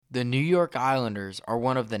The New York Islanders are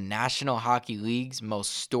one of the National Hockey League's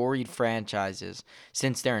most storied franchises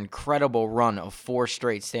since their incredible run of 4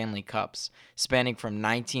 straight Stanley Cups, spanning from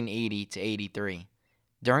 1980 to 83.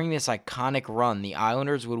 During this iconic run, the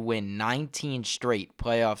Islanders would win 19 straight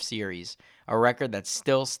playoff series, a record that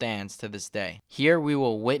still stands to this day. Here we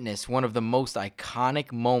will witness one of the most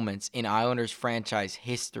iconic moments in Islanders franchise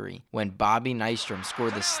history when Bobby Nystrom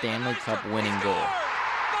scored the Stanley Cup winning goal.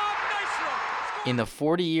 In the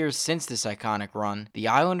 40 years since this iconic run, the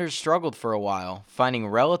Islanders struggled for a while, finding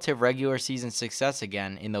relative regular season success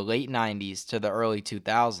again in the late 90s to the early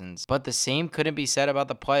 2000s, but the same couldn't be said about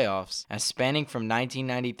the playoffs, as spanning from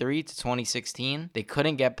 1993 to 2016, they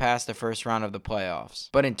couldn't get past the first round of the playoffs.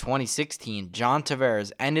 But in 2016, John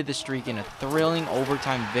Tavares ended the streak in a thrilling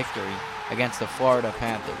overtime victory against the Florida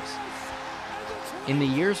Panthers. In the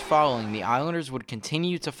years following, the Islanders would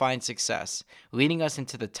continue to find success, leading us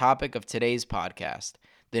into the topic of today's podcast,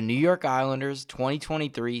 the New York Islanders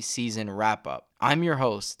 2023 season wrap-up. I'm your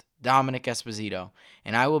host, Domenick Esposito,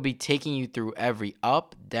 and I will be taking you through every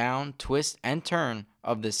up, down, twist, and turn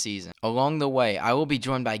of this season. Along the way, I will be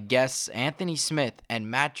joined by guests Anthony Smith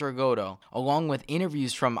and Matt Dragotto, along with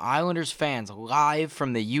interviews from Islanders fans live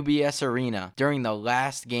from the UBS Arena during the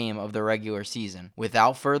last game of the regular season.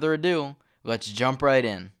 Without further ado, let's jump right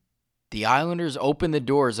in. The Islanders opened the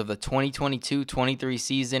doors of the 2022-23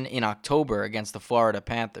 season in October against the Florida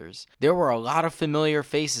Panthers. There were a lot of familiar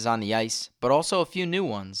faces on the ice, but also a few new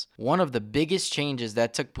ones. One of the biggest changes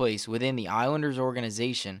that took place within the Islanders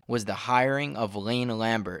organization was the hiring of Lane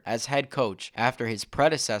Lambert as head coach after his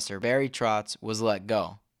predecessor, Barry Trotz, was let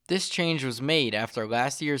go. This change was made after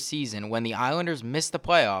last year's season when the Islanders missed the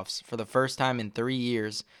playoffs for the first time in 3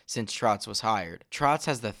 years since Trotz was hired. Trotz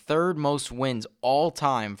has the third most wins all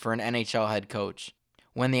time for an NHL head coach.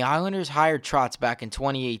 When the Islanders hired Trotz back in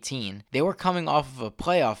 2018, they were coming off of a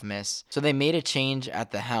playoff miss, so they made a change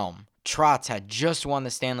at the helm. Trotz had just won the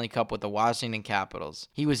Stanley Cup with the Washington Capitals.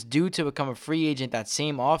 He was due to become a free agent that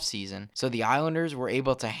same offseason, so the Islanders were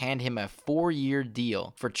able to hand him a 4-year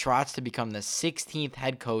deal for Trotz to become the 16th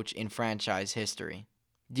head coach in franchise history.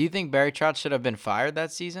 Do you think Barry Trotz should have been fired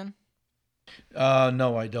that season?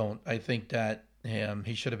 No, I don't. I think that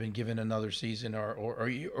he should have been given another season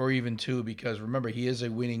or even 2, because remember, he is a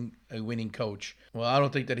winning coach. Well, I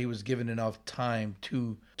don't think that he was given enough time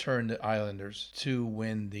to turn the Islanders to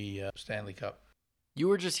win the Stanley Cup. You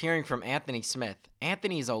were just hearing from Anthony Smith.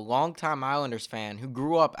 Anthony is a longtime Islanders fan who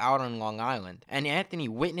grew up out on Long Island, and Anthony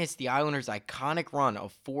witnessed the Islanders' iconic run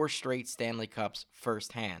of 4 straight Stanley Cups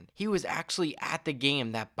firsthand. He was actually at the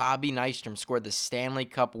game that Bobby Nystrom scored the Stanley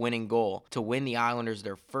Cup winning goal to win the Islanders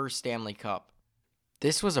their first Stanley Cup.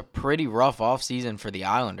 This was a pretty rough offseason for the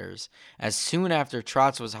Islanders, as soon after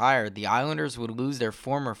Trotz was hired, the Islanders would lose their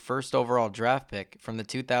former first overall draft pick from the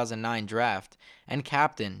 2009 draft and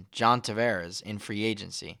captain John Tavares in free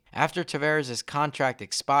agency. After Tavares' contract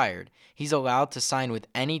expired, he's allowed to sign with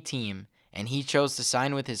any team, and he chose to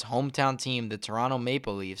sign with his hometown team, the Toronto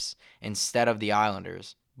Maple Leafs, instead of the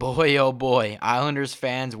Islanders. Boy, oh boy, Islanders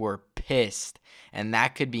fans were pissed, and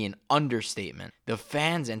that could be an understatement. The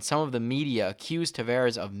fans and some of the media accused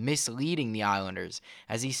Tavares of misleading the Islanders,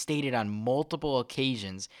 as he stated on multiple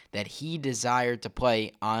occasions that he desired to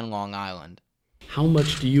play on Long Island. How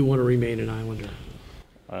much do you want to remain an Islander?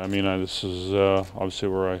 I mean, this is obviously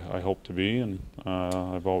where I hope to be, and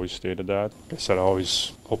I've always stated that. Like I said, I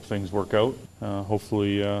always hope things work out.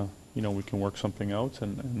 Hopefully, we can work something out,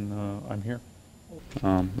 and I'm here.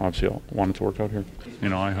 Obviously, I want it to work out here.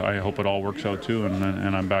 I hope it all works out too,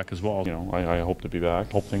 and I'm back as well. I hope to be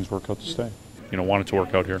back. Hope things work out to stay. Want it to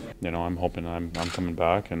work out here. I'm hoping I'm coming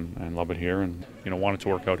back and love it here, and want it to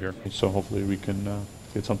work out here. So hopefully we can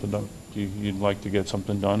get something done. You'd like to get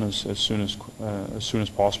something done as soon as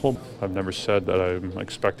possible. I've never said that I'm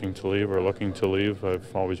expecting to leave or looking to leave.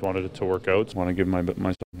 I've always wanted it to work out. I want to give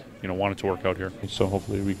myself, want it to work out here. So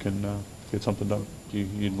hopefully we can get something done.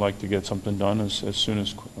 You'd like to get something done as soon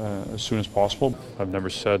as possible. I've never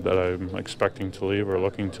said that I'm expecting to leave or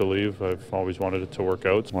looking to leave. I've always wanted it to work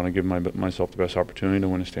out. I want to give myself the best opportunity to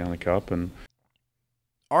win a Stanley Cup. And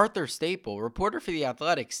Arthur Staple, reporter for The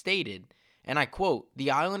Athletic, stated, and I quote, "The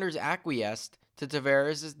Islanders acquiesced to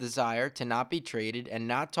Tavares' desire to not be traded and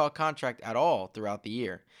not talk contract at all throughout the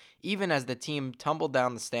year, even as the team tumbled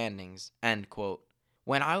down the standings," end quote.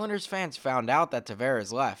 When Islanders fans found out that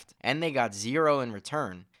Tavares left, and they got 0 in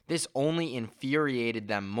return, this only infuriated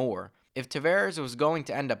them more, If Tavares was going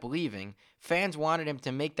to end up leaving, fans wanted him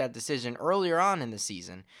to make that decision earlier on in the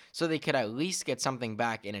season so they could at least get something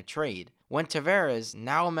back in a trade. When Tavares,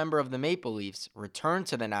 now a member of the Maple Leafs, returned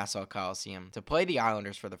to the Nassau Coliseum to play the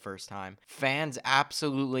Islanders for the first time, fans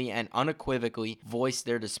absolutely and unequivocally voiced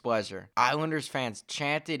their displeasure. Islanders fans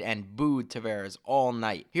chanted and booed Tavares all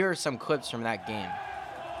night. Here are some clips from that game.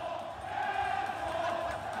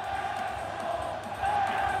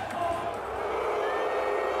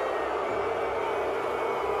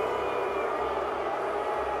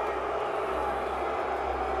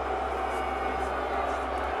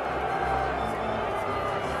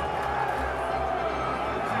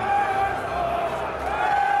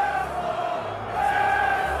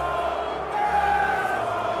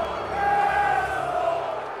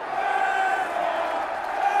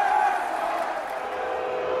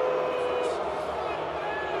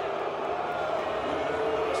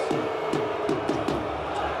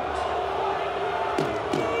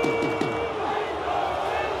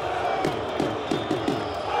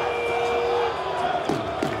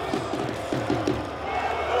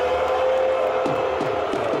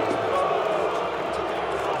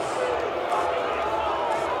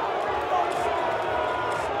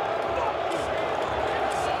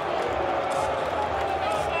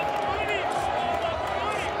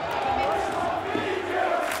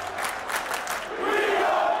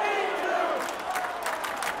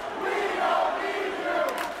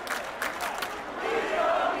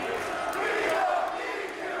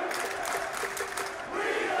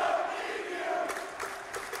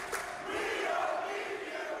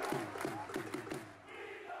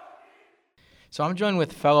 So I'm joined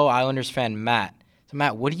with fellow Islanders fan Matt. So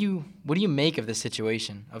Matt, what do you make of the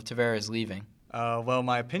situation of Tavares leaving? Well,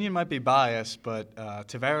 my opinion might be biased, but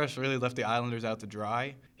Tavares really left the Islanders out to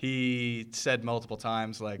dry. He said multiple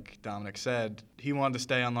times, like Domenick said, he wanted to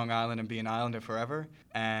stay on Long Island and be an Islander forever,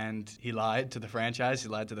 and he lied to the franchise, he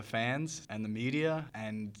lied to the fans and the media,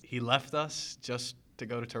 and he left us just to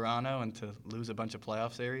go to Toronto and to lose a bunch of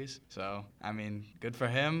playoff series. So, I mean, good for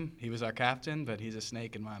him. He was our captain, but he's a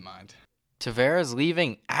snake in my mind. Tavares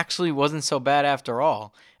leaving actually wasn't so bad after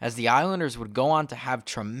all, as the Islanders would go on to have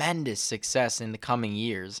tremendous success in the coming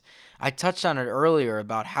years. I touched on it earlier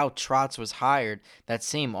about how Trotz was hired that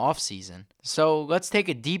same offseason. So let's take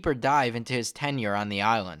a deeper dive into his tenure on the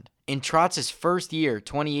island. In Trotz's first year,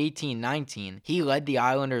 2018-19, he led the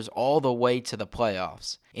Islanders all the way to the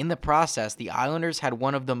playoffs. In the process, the Islanders had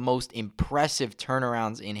one of the most impressive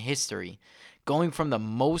turnarounds in history, going from the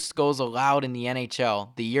most goals allowed in the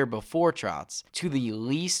NHL the year before Trotz to the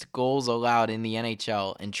least goals allowed in the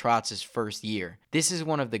NHL in Trotz's first year. This is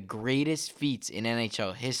one of the greatest feats in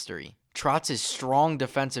NHL history. Trotz's strong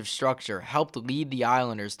defensive structure helped lead the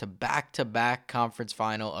Islanders to back-to-back conference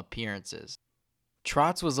final appearances.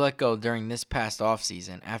 Trotz was let go during this past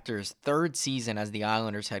offseason after his third season as the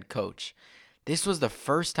Islanders head coach. This was the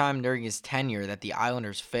first time during his tenure that the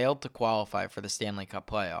Islanders failed to qualify for the Stanley Cup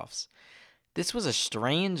playoffs. This was a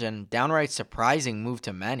strange and downright surprising move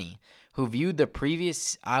to many, who viewed the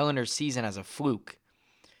previous Islanders season as a fluke.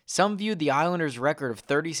 Some viewed the Islanders' record of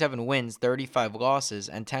 37 wins, 35 losses,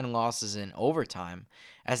 and 10 losses in overtime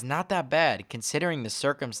as not that bad considering the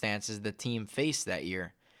circumstances the team faced that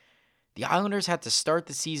year. The Islanders had to start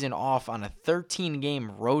the season off on a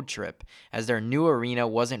 13-game road trip as their new arena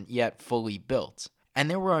wasn't yet fully built. And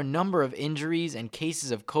there were a number of injuries and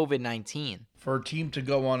cases of COVID-19. For a team to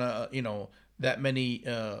go on that many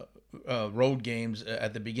road games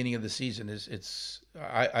at the beginning of the season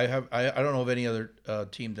I don't know of any other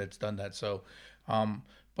team that's done that. So,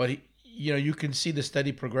 but you can see the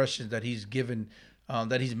steady progression that he's given,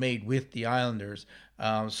 that he's made with the Islanders.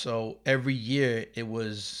 So every year it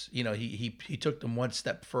was, he took them one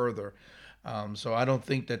step further. So I don't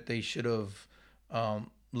think that they should have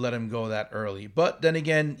let him go that early. But then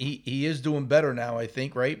again, he is doing better now, I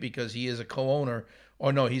think, right? Because he is a co-owner,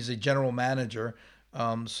 or no, he's a general manager.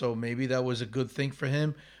 So maybe that was a good thing for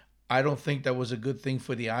him. I don't think that was a good thing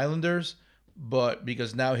for the Islanders, but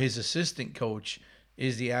because now his assistant coach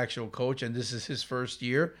is the actual coach, and this is his first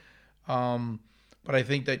year. But I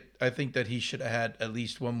think that he should have had at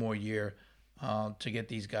least one more year to get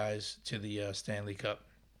these guys to the Stanley Cup.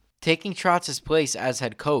 Taking Trotz's place as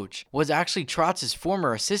head coach was actually Trotz's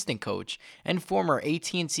former assistant coach and former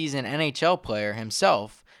 18-season NHL player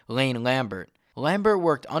himself, Lane Lambert. Lambert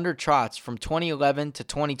worked under Trotz from 2011 to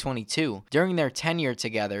 2022 during their tenure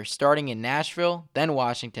together, starting in Nashville, then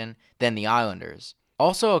Washington, then the Islanders.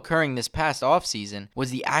 Also occurring this past offseason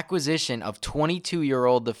was the acquisition of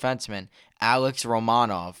 22-year-old defenseman Alex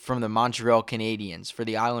Romanov from the Montreal Canadiens for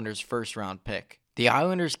the Islanders' first-round pick. The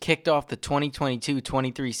Islanders kicked off the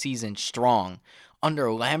 2022-23 season strong.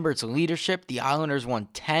 Under Lambert's leadership, the Islanders won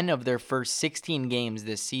 10 of their first 16 games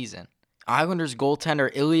this season. Islanders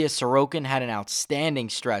goaltender Ilya Sorokin had an outstanding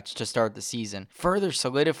stretch to start the season, further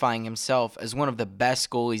solidifying himself as one of the best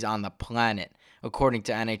goalies on the planet, according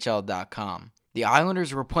to NHL.com. The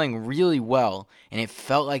Islanders were playing really well, and it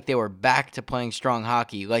felt like they were back to playing strong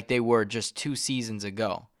hockey like they were just 2 seasons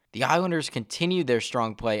ago. The Islanders continued their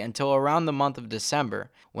strong play until around the month of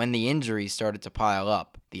December, when the injuries started to pile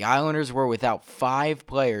up. The Islanders were without 5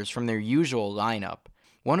 players from their usual lineup.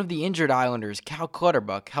 One of the injured Islanders, Cal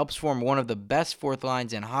Clutterbuck, helps form one of the best fourth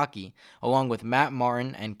lines in hockey, along with Matt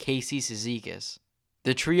Martin and Casey Cizikas.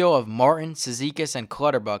 The trio of Martin, Cizikas, and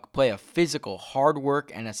Clutterbuck play a physical, hard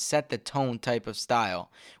work, and a set-the-tone type of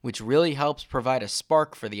style, which really helps provide a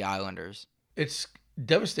spark for the Islanders. It's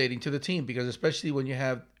devastating to the team because especially when you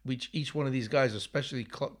have each one of these guys, especially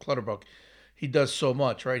Clutterbuck, he does so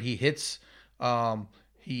much, right? He hits,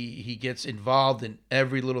 he gets involved in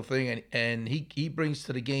every little thing, and he brings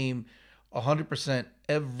to the game 100%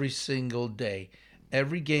 every single day,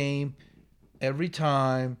 every game, every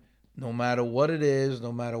time, no matter what it is,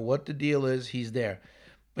 no matter what the deal is, he's there.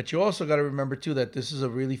 But you also got to remember too that this is a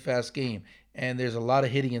really fast game, and there's a lot of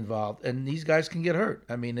hitting involved, and these guys can get hurt.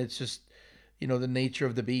 I mean, it's just the nature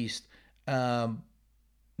of the beast.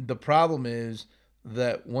 The problem is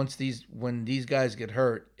that when these guys get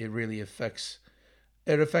hurt, it really affects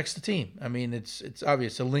the team. I mean, it's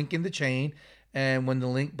obvious, a link in the chain, and when the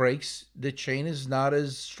link breaks, the chain is not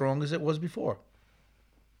as strong as it was before.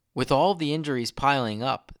 With all of the injuries piling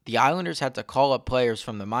up, the Islanders had to call up players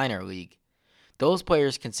from the minor league. Those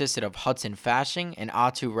players consisted of Hudson Fasching and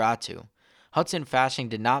Aatu Räty. Hudson Fasching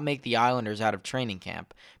did not make the Islanders out of training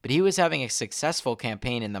camp, but he was having a successful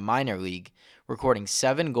campaign in the minor league, recording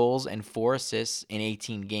 7 goals and 4 assists in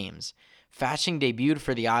 18 games. Fasching debuted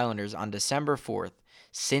for the Islanders on December 4th.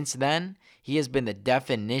 Since then, he has been the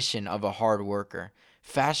definition of a hard worker.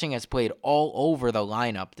 Fasching has played all over the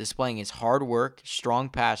lineup, displaying his hard work, strong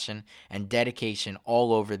passion, and dedication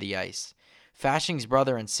all over the ice. Fasching's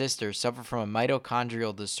brother and sister suffer from a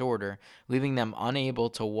mitochondrial disorder, leaving them unable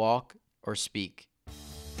to walk or speak.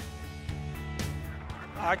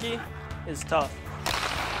 Hockey is tough,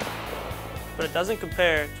 but it doesn't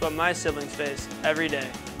compare to what my siblings face every day.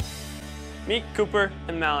 Meet Cooper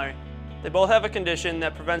and Mallory. They both have a condition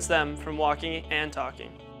that prevents them from walking and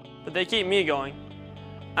talking, but they keep me going.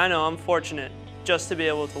 I know I'm fortunate just to be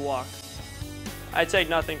able to walk. I take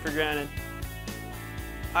nothing for granted.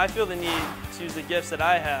 I feel the need to use the gifts that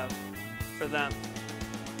I have for them.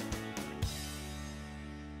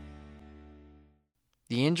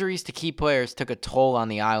 The injuries to key players took a toll on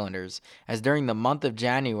the Islanders, as during the month of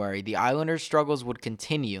January, the Islanders' struggles would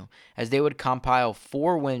continue, as they would compile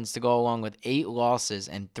 4 wins to go along with 8 losses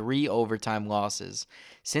and 3 overtime losses.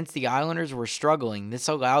 Since the Islanders were struggling, this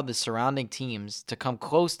allowed the surrounding teams to come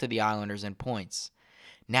close to the Islanders in points.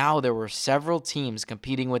 Now there were several teams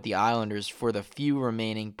competing with the Islanders for the few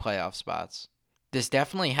remaining playoff spots. This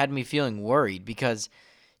definitely had me feeling worried because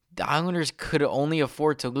the Islanders could only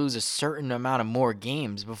afford to lose a certain amount of more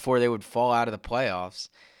games before they would fall out of the playoffs.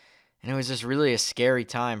 And it was just really a scary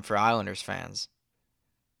time for Islanders fans.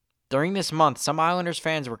 During this month, some Islanders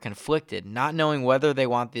fans were conflicted, not knowing whether they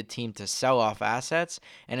want the team to sell off assets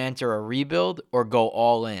and enter a rebuild or go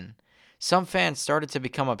all in. Some fans started to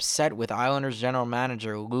become upset with Islanders general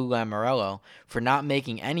manager Lou Lamoriello for not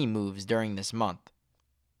making any moves during this month.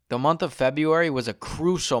 The month of February was a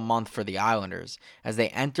crucial month for the Islanders, as they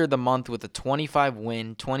entered the month with a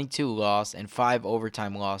 25-win, 22-loss, and 5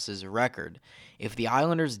 overtime losses record. If the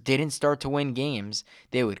Islanders didn't start to win games,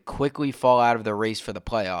 they would quickly fall out of the race for the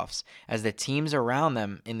playoffs, as the teams around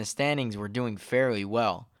them in the standings were doing fairly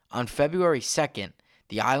well. On February 2nd,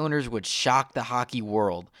 the Islanders would shock the hockey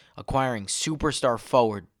world, acquiring superstar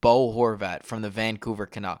forward Bo Horvat from the Vancouver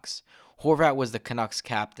Canucks. Horvat was the Canucks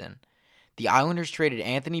captain. The Islanders traded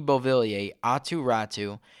Anthony Beauvillier, Aatu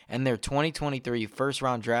Räty, and their 2023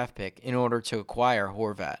 first-round draft pick in order to acquire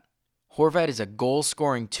Horvat. Horvat is a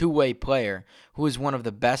goal-scoring two-way player who is one of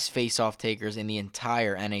the best face-off takers in the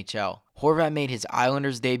entire NHL. Horvat made his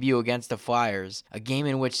Islanders debut against the Flyers, a game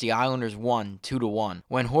in which the Islanders won 2-1.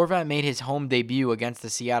 When Horvat made his home debut against the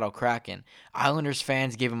Seattle Kraken, Islanders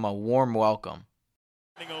fans gave him a warm welcome.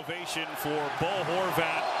 Ovation for Bo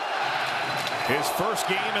Horvat. His first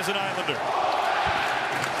game as an Islander.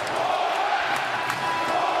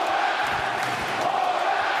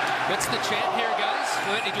 What's the chant here, guys?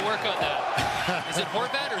 We need to work on that. Is it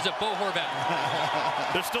Horvat or is it Bo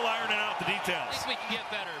Horvat? They're still ironing out the details. At least we can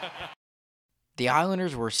get better. the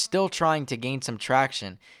Islanders were still trying to gain some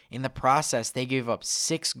traction. In the process, they gave up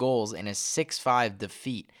 6 goals in a 6-5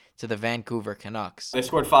 defeat to the Vancouver Canucks. They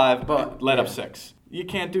scored 5, but let up 6. You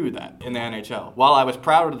can't do that in the NHL. While I was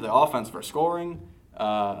proud of the offense for scoring,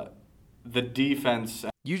 the defense...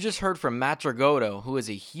 You just heard from Matt Dragotto, who is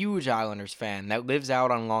a huge Islanders fan that lives out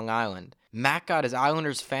on Long Island. Matt got his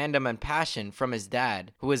Islanders fandom and passion from his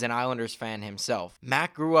dad, who is an Islanders fan himself.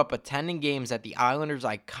 Matt grew up attending games at the Islanders'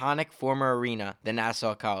 iconic former arena, the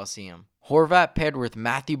Nassau Coliseum. Horvat, paired with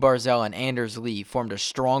Matthew Barzal and Anders Lee, formed a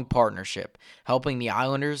strong partnership, helping the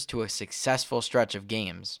Islanders to a successful stretch of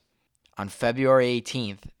games. On February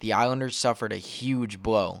 18th, the Islanders suffered a huge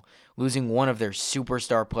blow, losing one of their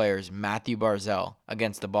superstar players, Matthew Barzal,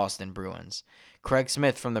 against the Boston Bruins. Craig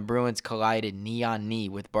Smith from the Bruins collided knee-on-knee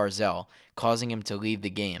with Barzal, causing him to leave the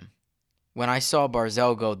game. When I saw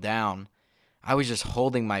Barzal go down, I was just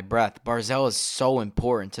holding my breath. Barzal is so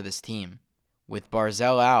important to this team. With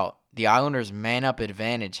Barzal out, the Islanders' man-up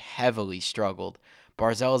advantage heavily struggled.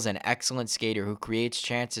 Barzal is an excellent skater who creates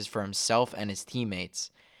chances for himself and his teammates.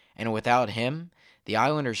 And without him, the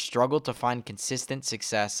Islanders struggled to find consistent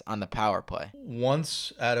success on the power play.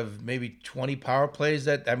 Once out of maybe 20 power plays,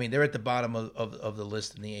 they're at the bottom of the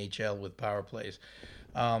list in the AHL with power plays.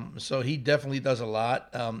 So he definitely does a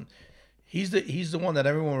lot. He's the one that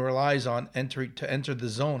everyone relies on to enter the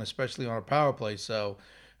zone, especially on a power play. So,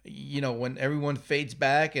 when everyone fades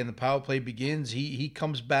back and the power play begins, he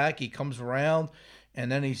comes back, he comes around,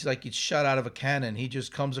 and then he's shot out of a cannon. He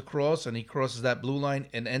just comes across and he crosses that blue line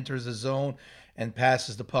and enters the zone and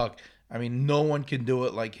passes the puck. No one can do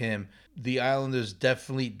it like him. The Islanders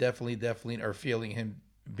definitely are feeling him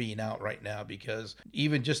being out right now, because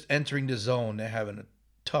even just entering the zone, they're having a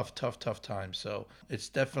tough time. So it's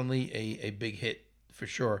definitely a big hit for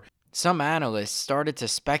sure. Some analysts started to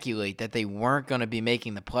speculate that they weren't going to be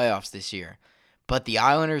making the playoffs this year, but the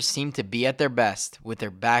Islanders seemed to be at their best with their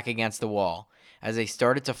back against the wall as they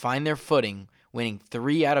started to find their footing, winning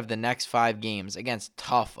 3 out of the next 5 games against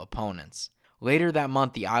tough opponents. Later that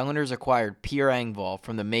month, the Islanders acquired Pierre Engvall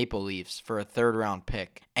from the Maple Leafs for a 3rd-round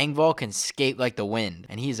pick. Engvall can skate like the wind,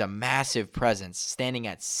 and he's a massive presence, standing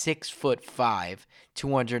at 6'5",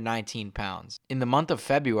 219 pounds. In the month of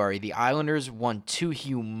February, the Islanders won 2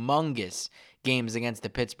 humongous games against the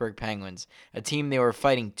Pittsburgh Penguins, a team they were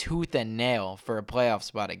fighting tooth and nail for a playoff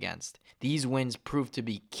spot against. These wins proved to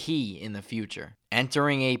be key in the future.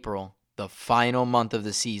 Entering April, the final month of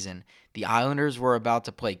the season, the Islanders were about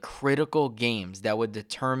to play critical games that would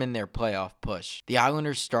determine their playoff push. The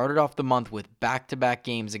Islanders started off the month with back-to-back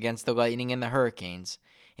games against the Lightning and the Hurricanes.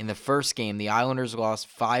 In the first game, the Islanders lost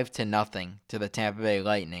 5-0 to the Tampa Bay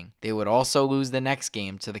Lightning. They would also lose the next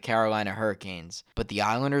game to the Carolina Hurricanes, but the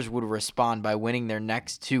Islanders would respond by winning their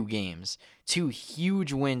next 2 games. 2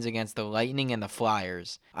 huge wins against the Lightning and the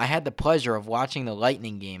Flyers. I had the pleasure of watching the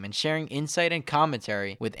Lightning game and sharing insight and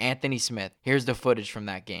commentary with Anthony Smith. Here's the footage from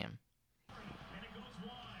that game.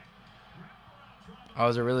 Oh, it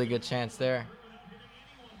was a really good chance there.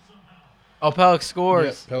 Oh, Pelech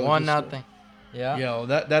scores. Yeah, 1-0. Yeah.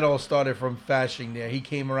 That all started from Fasching there. He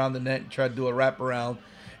came around the net and tried to do a wraparound,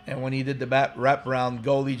 and when he did the wraparound,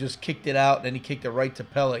 goalie just kicked it out, and then he kicked it right to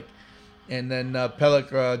Pelech. And then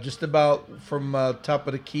Pelech, just about from top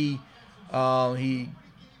of the key, he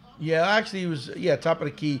was top of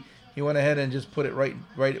the key. He went ahead and just put it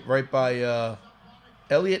right by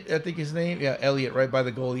Elliott, I think his name. Yeah, Elliott, right by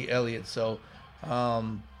the goalie, Elliott. So,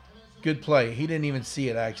 good play. He didn't even see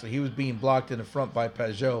it, actually. He was being blocked in the front by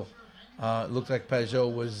Pajot. It looked like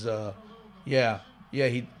Pajot was,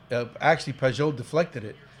 actually Pajot deflected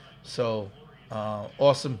it. So,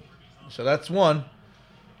 awesome. So that's one.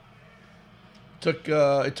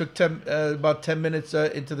 It took about 10 minutes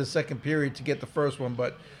into the second period to get the first one,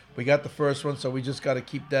 but we got the first one, so we just got to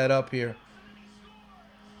keep that up here.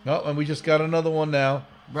 No, and we just got another one now.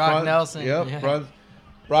 Brock Nelson. Yep. Yeah.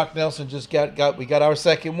 Brock Nelson just we got our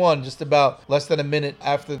second one just about less than a minute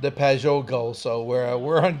after the Pajot goal, so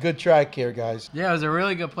we're on good track here, guys. Yeah, it was a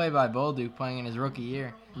really good play by Bolduc playing in his rookie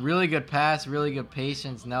year. Really good pass, really good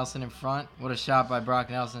patience. Nelson in front. What a shot by Brock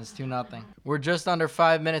Nelson. It's 2-0. We're just under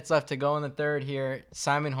 5 minutes left to go in the third here.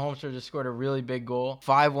 Simon Holmstrom just scored a really big goal.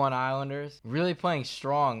 5-1 Islanders. Really playing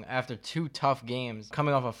strong after 2 tough games.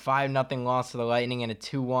 Coming off a 5-0 loss to the Lightning and a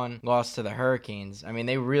 2-1 loss to the Hurricanes. I mean,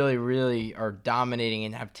 they really are dominating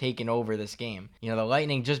and have taken over this game. The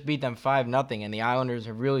Lightning just beat them 5-0, and the Islanders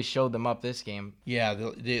have really showed them up this game. Yeah,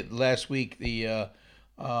 the last week, the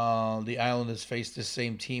Islanders faced the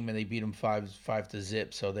same team and they beat them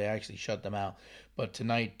 5-0, so they actually shut them out. But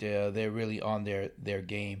tonight they're really on their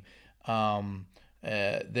game.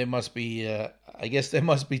 they must be. I guess they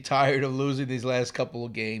must be tired of losing these last couple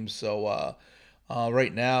of games. So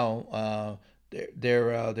right now,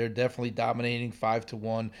 they're definitely dominating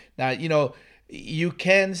 5-1. Now you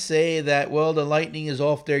can say that the Lightning is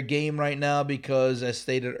off their game right now because, as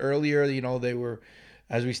stated earlier, they were,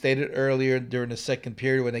 as we stated earlier during the second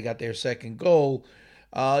period when they got their second goal.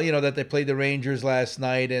 That they played the Rangers last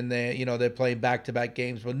night and they're playing back-to-back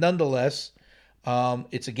games, but nonetheless,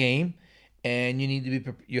 it's a game. And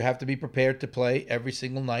you have to be prepared to play every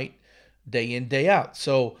single night, day in, day out.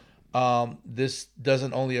 So this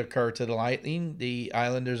doesn't only occur to the Lightning. The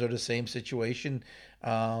Islanders are the same situation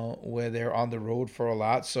where they're on the road for a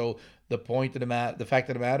lot. So the fact of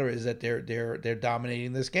the matter is that they're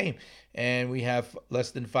dominating this game, and we have less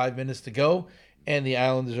than 5 minutes to go, and the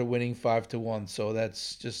Islanders are winning 5-1. So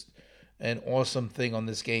that's just an awesome thing on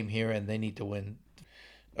this game here, and they need to win.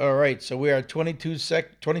 All right, so we are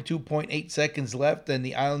 22.8 seconds left, and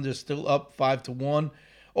the Islanders still up 5-1.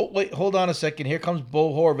 Oh, wait, hold on a second. Here comes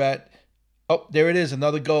Bo Horvat. Oh, there it is,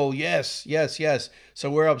 another goal. Yes. So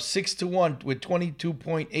we're up 6-1 with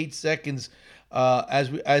 22.8 seconds. As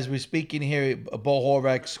we're speaking here, Bo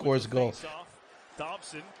Horvat scores a goal.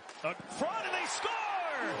 Dobson up front, and they score!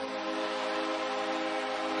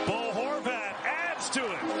 Bo Horvat adds to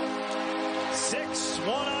it. 6-1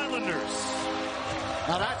 Islanders.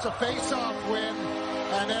 Now that's a face-off win,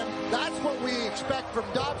 and then that's what we expect from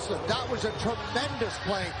Dobson. That was a tremendous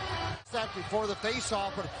play. That before the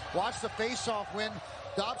face-off, but watch the face-off win.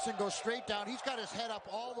 Dobson goes straight down. He's got his head up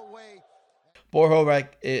all the way. Bo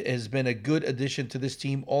Horvat has been a good addition to this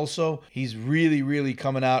team also. He's really, really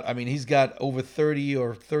coming out. I mean, he's got over 30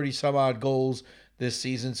 or 30-some-odd goals this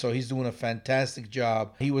season, so he's doing a fantastic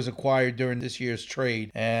job. He was acquired during this year's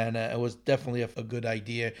trade, and it was definitely a good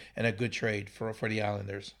idea and a good trade for the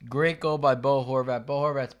Islanders. Great goal by Bo Horvat. Bo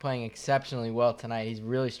Horvat's playing exceptionally well tonight. He's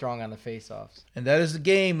really strong on the faceoffs. And that is the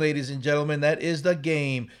game, ladies and gentlemen. That is the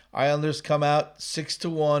game. Islanders come out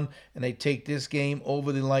 6-1, and they take this game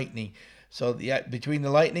over the Lightning. So between the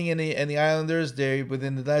Lightning and the Islanders,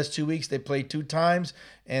 within the last 2 weeks they played 2 times,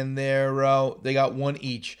 and they got 1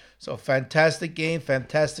 each. So fantastic game,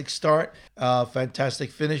 fantastic start,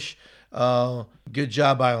 fantastic finish. Good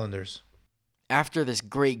job, Islanders. After this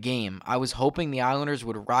great game, I was hoping the Islanders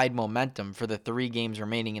would ride momentum for the 3 games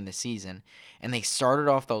remaining in the season, and they started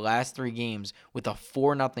off the last 3 games with a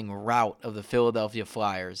 4-0 rout of the Philadelphia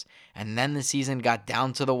Flyers, and then the season got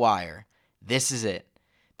down to the wire. This is it.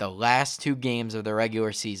 The last 2 games of the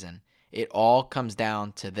regular season. It all comes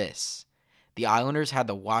down to this. The Islanders had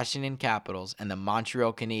the Washington Capitals and the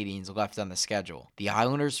Montreal Canadiens left on the schedule. The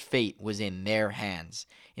Islanders' fate was in their hands.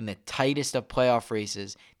 In the tightest of playoff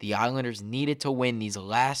races, the Islanders needed to win these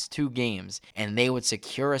last 2 games, and they would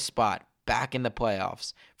secure a spot back in the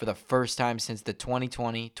playoffs for the first time since the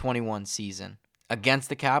 2020-21 season. Against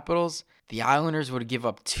the Capitals, the Islanders would give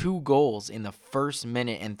up 2 goals in the first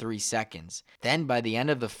minute and 3 seconds. Then by the end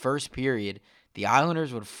of the first period, the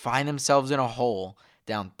Islanders would find themselves in a hole,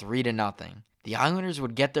 down 3-0. The Islanders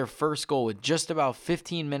would get their first goal with just about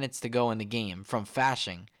 15 minutes to go in the game from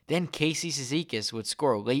Fasching. Then Casey Cizikas would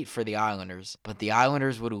score late for the Islanders, but the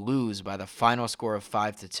Islanders would lose by the final score of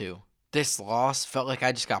 5-2. This loss felt like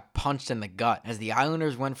I just got punched in the gut as the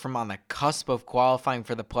Islanders went from on the cusp of qualifying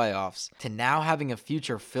for the playoffs to now having a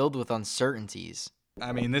future filled with uncertainties.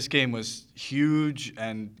 I mean, this game was huge,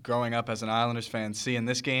 and growing up as an Islanders fan, seeing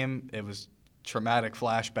this game, it was traumatic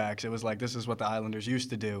flashbacks. It was like, this is what the Islanders used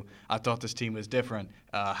to do. I thought this team was different.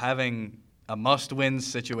 Having a must-win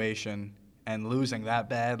situation and losing that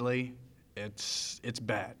badly, it's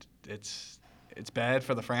bad. It's bad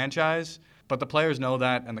for the franchise. But the players know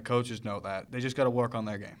that, and the coaches know that. They just got to work on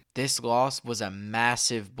their game. This loss was a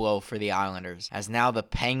massive blow for the Islanders, as now the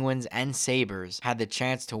Penguins and Sabers had the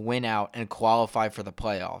chance to win out and qualify for the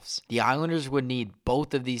playoffs. The Islanders would need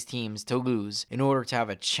both of these teams to lose in order to have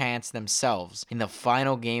a chance themselves in the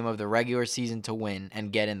final game of the regular season to win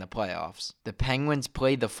and get in the playoffs. The Penguins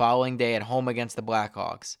played the following day at home against the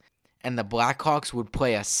Blackhawks, and the Blackhawks would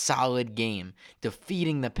play a solid game,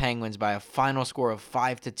 defeating the Penguins by a final score of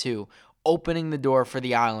 5-2, opening the door for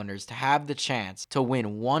the Islanders to have the chance to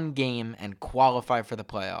win 1 game and qualify for the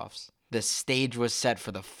playoffs. The stage was set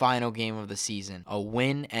for the final game of the season, a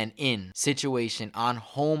win and in situation on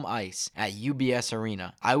home ice at UBS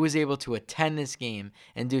Arena. I was able to attend this game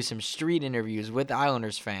and do some street interviews with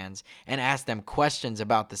Islanders fans and ask them questions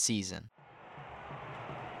about the season.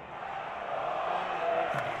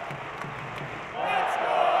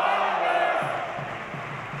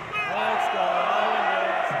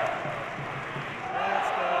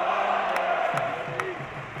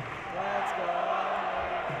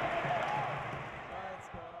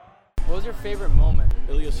 your favorite moment?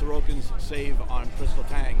 Ilya Sorokin's save on Crystal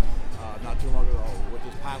Tang not too long ago with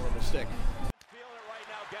his paddle of a stick. Feeling it right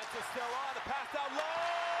now. Gets it still on. The pass down low.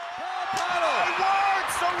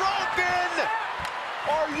 Sorokin!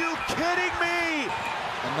 Are you kidding me?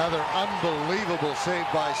 Another unbelievable save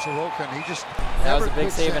by Sorokin. He just That was a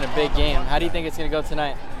big save in a big game. How do you think it's going to go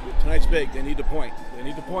tonight? Tonight's big. They need to point. They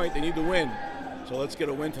need to point. They need to win. So let's get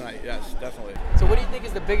a win tonight. Yes, definitely. So what do you think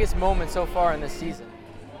is the biggest moment so far in this season?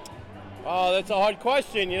 Oh, that's a hard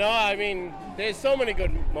question. You know, I mean, there's so many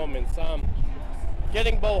good moments.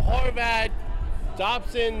 Getting Bo Horvat,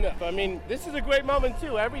 Dobson. I mean, this is a great moment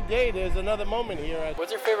too. Every day there's another moment here.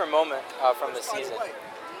 What's your favorite moment from the season?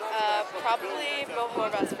 Probably Bo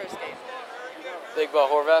Horvat's first game. Big Bo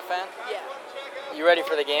Horvat fan? Yeah. You ready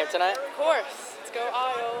for the game tonight? Of course. Let's go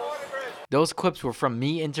Isles. Those clips were from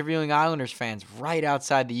me interviewing Islanders fans right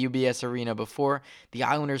outside the UBS Arena before the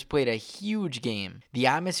Islanders played a huge game. The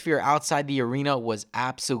atmosphere outside the arena was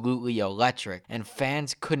absolutely electric, and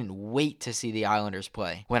fans couldn't wait to see the Islanders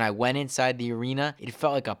play. When I went inside the arena, it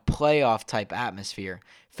felt like a playoff-type atmosphere.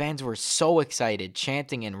 Fans were so excited,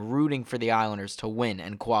 chanting and rooting for the Islanders to win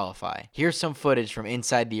and qualify. Here's some footage from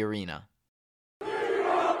inside the arena.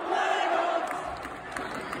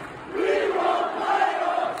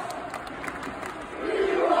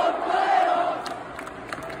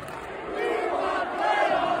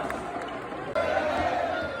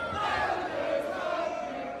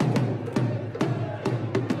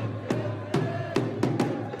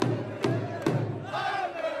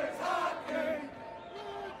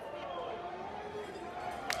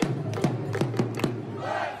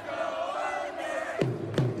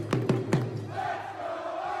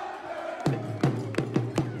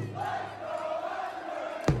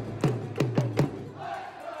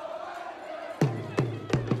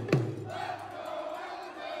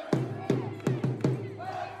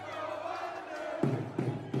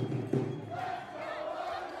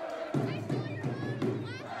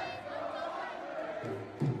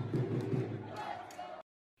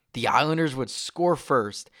 The Islanders would score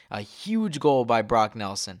first, a huge goal by Brock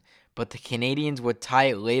Nelson, but the Canadiens would tie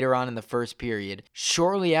it later on in the first period.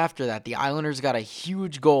 Shortly after that, the Islanders got a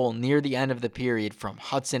huge goal near the end of the period from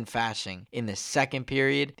Hudson Fasching. In the second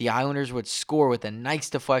period, the Islanders would score with a nice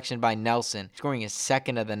deflection by Nelson, scoring his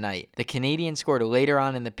second of the night. The Canadiens scored later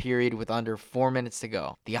on in the period with under 4 minutes to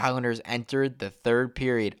go. The Islanders entered the third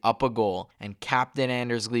period up a goal, and Captain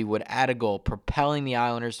Anders Lee would add a goal, propelling the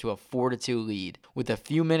Islanders to a 4-2 lead. With a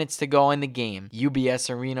few minutes to go in the game, UBS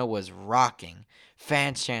Arena was rocking.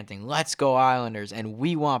 Fans chanting, "Let's go Islanders," and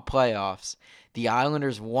 "We want playoffs." The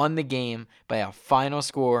Islanders won the game by a final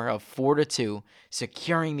score of 4-2,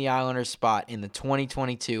 securing the Islanders' spot in the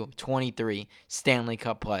 2022-23 Stanley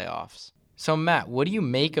Cup playoffs. So Matt, what do you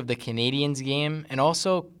make of the Canadiens game and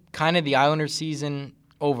also kind of the Islanders season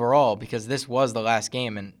overall? Because this was the last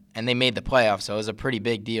game and they made the playoffs, so it was a pretty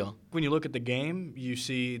big deal. When you look at the game, you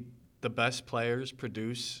see the best players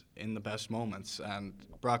produce in the best moments. And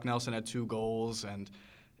Brock Nelson had 2 goals and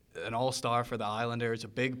an all-star for the Islanders, a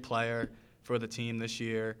big player for the team this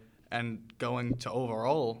year. And going to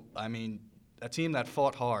overall, I mean, a team that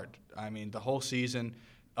fought hard. I mean, the whole season,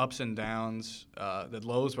 ups and downs. The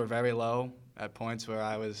lows were very low at points where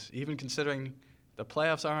I was even considering the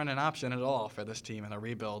playoffs aren't an option at all for this team and a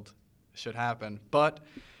rebuild should happen. But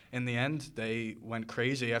in the end, they went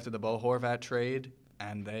crazy after the Bo Horvat trade,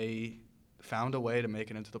 and they found a way to make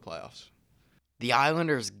it into the playoffs. The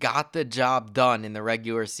Islanders got the job done in the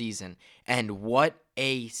regular season, and what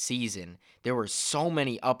a season. There were so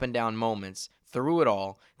many up and down moments. Through it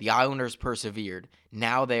all, the Islanders persevered.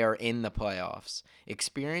 Now they are in the playoffs.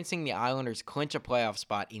 Experiencing the Islanders clinch a playoff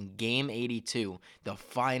spot in Game 82, the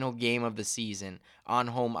final game of the season, on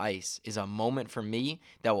home ice, is a moment for me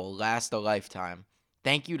that will last a lifetime.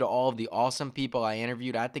 Thank you to all of the awesome people I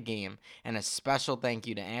interviewed at the game, and a special thank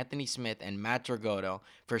you to Anthony Smith and Matt Dragotto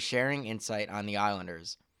for sharing insight on the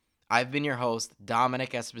Islanders. I've been your host,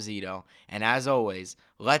 Domenick Esposito, and as always,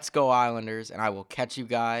 let's go Islanders, and I will catch you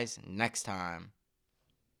guys next time.